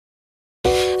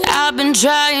I've been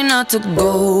trying not to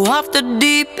go off the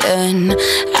deep end.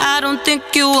 I don't think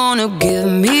you wanna give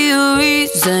me a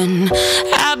reason.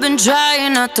 I've been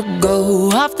trying not to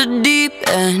go off the deep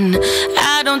end.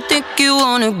 I don't think you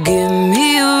wanna give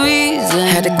me a reason.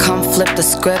 Had to come flip the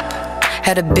script,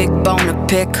 had a big bone to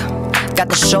pick. Got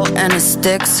the short and the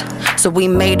sticks, so we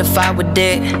made a fire with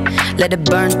it. Let it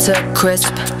burn to a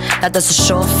crisp. That does a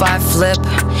surefire flip.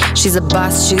 She's a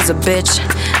boss, she's a bitch.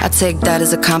 I take that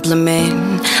as a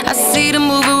compliment. I see them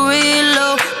moving real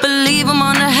low, but leave them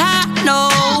on the high. No,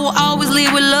 always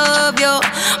leave with love, yo.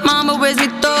 Mama raised me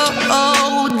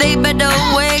thorough. They better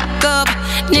wake up.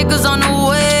 Niggas on the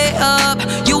way up.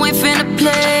 You ain't finna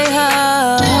play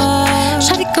her.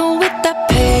 Shawty go with that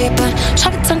paper.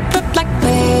 Shawty tongue grip like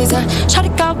razor. Shawty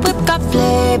got whip, got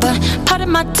flavor. Part of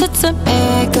my tits and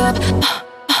makeup.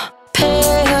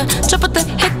 Pay her. Drop with the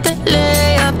hit, the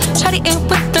layup. Shawty ain't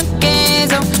with the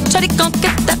games, oh. Shawty gon'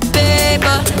 get that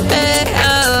paper, paper.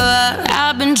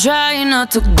 I've been trying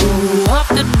not to go off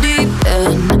the deep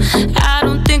end. I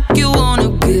don't think you wanna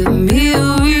give me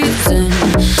a reason.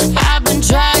 I've been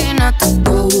trying not to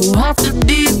go off the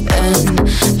deep end.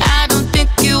 I don't think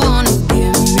you wanna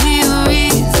give me a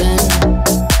reason.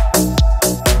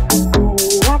 Go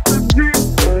off the deep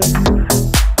end.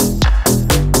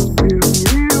 Give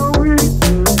me a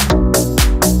reason.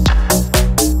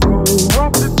 Go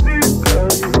off the deep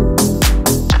end.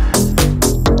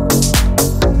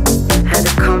 Had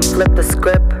to come flip the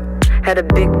script. Had a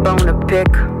big bone to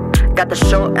pick. Got the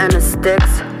short and the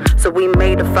sticks, so we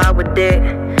made a fire with it.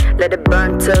 Let it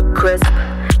burn to a crisp.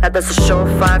 Now that's a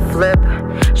surefire flip.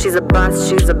 She's a boss,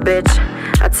 she's a bitch.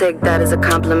 I take that as a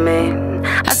compliment.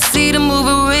 I see them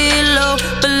moving real low,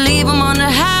 but leave them on the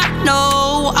high.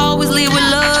 No, always leave with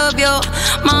love, yo.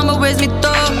 Mama raised me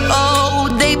thorough.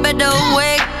 They better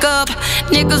wake up.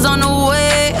 Niggas on the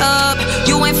way up.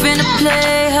 You ain't finna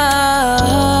play her.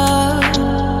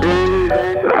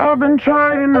 I've been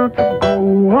trying not to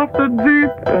go off the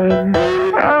deep end.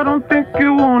 I don't think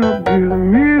you wanna give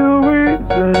me a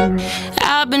reason.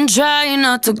 I've been trying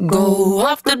not to go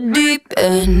off the deep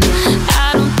end.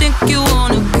 I don't think you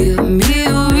wanna give me a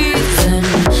reason.